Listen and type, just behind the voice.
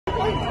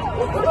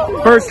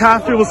First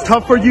half, it was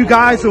tough for you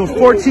guys. It was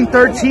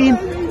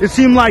 14-13. It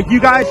seemed like you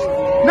guys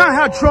not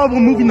had trouble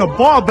moving the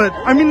ball, but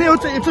I mean,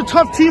 it's a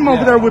tough team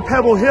over there with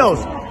Pebble Hills.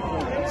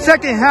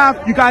 Second half,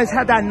 you guys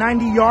had that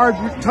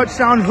 90-yard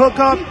touchdown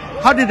hookup.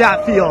 How did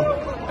that feel?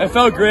 It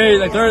felt great.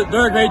 Like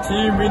they're a great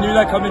team. We knew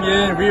that coming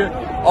in.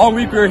 All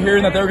week we were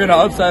hearing that they were going to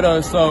upset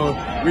us, so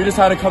we just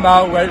had to come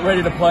out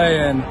ready to play.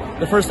 And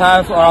the first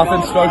half, our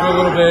offense struggled a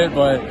little bit,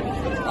 but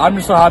I'm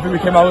just so happy we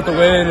came out with the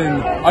win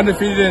and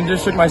undefeated in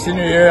district my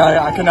senior year.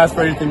 I couldn't ask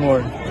for anything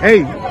more.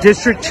 Hey,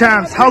 district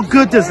champs, how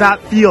good does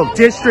that feel?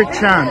 District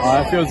champs.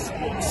 It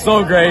feels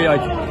so great.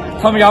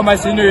 Like coming out my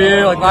senior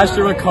year, like last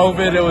year with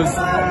COVID, it was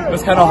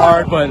kind of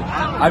hard, but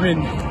I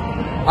mean,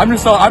 I'm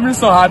just so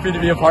happy to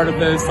be a part of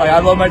this. Like I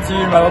love my team,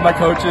 I love my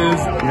coaches,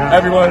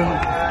 everyone.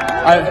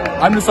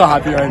 I'm just so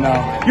happy right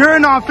now. You're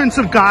an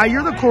offensive guy,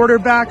 you're the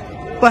quarterback,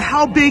 but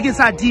how big is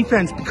that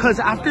defense? Because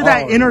after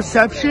that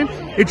interception,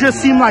 it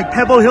just seemed like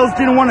Pebble Hills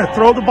didn't want to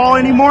throw the ball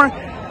anymore.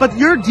 But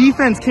your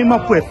defense came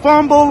up with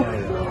fumble,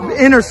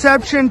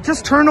 interception,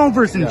 just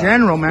turnovers in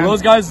general, man. Well,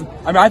 those guys,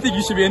 I mean, I think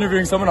you should be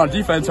interviewing someone on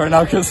defense right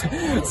now because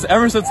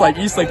ever since like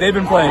Eastlake, they've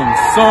been playing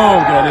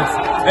so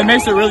good. It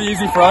makes it really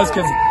easy for us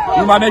because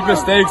we might make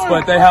mistakes,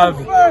 but they have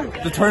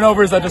the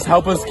turnovers that just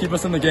help us keep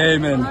us in the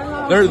game, and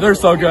they're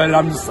so good. And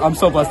I'm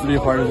so blessed to be a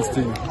part of this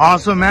team.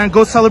 Awesome, man.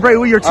 Go celebrate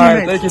with your teammates. All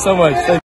right, thank you so much.